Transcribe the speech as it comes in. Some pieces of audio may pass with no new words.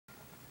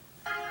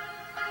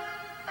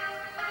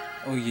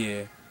Oh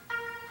yeah,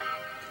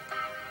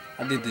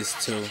 I did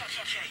this too.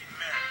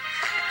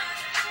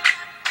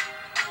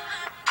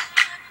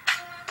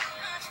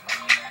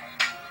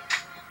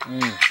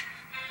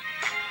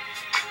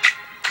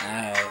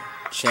 Alright,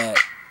 chat.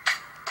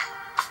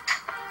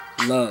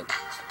 Look,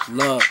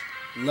 look,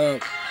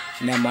 look.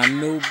 Now my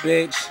new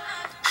bitch,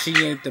 she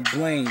ain't to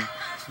blame.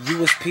 You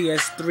was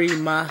PS3,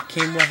 ma,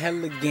 came with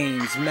hella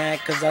games. Mad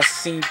cause I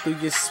seen through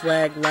your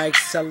swag like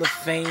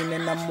cellophane.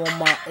 And I'm on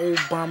my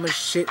Obama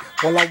shit,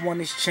 all I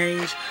want is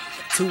change.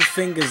 2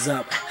 fingers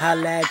up,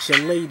 holla at you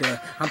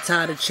later. I'm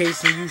tired of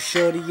chasing you,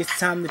 shorty, it's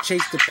time to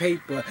chase the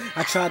paper.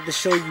 I tried to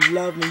show you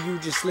love and you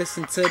just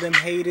listen to them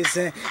haters.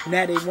 And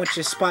now they want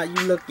your spot,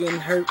 you looking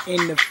hurt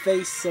in the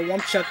face. So I'm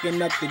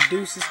chucking up the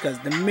deuces cause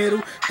the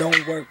middle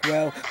don't work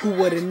well. Who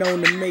would've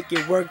known to make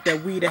it work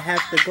that we'd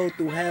have to go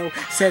through hell?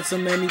 Said so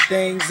many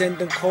things and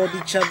then called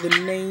each other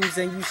names.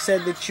 And you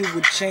said that you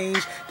would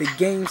change, the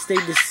game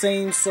stayed the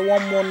same. So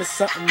I'm on to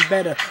something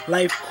better,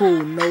 life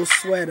cool, no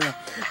sweater.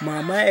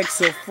 Mama ex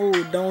a fool,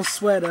 don't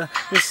sweat her.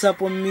 What's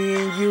up with me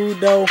and you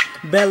though?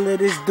 Bella,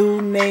 this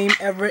dude named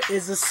Ever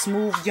is a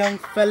smooth young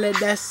fella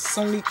that's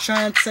only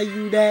trying to tell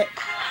you that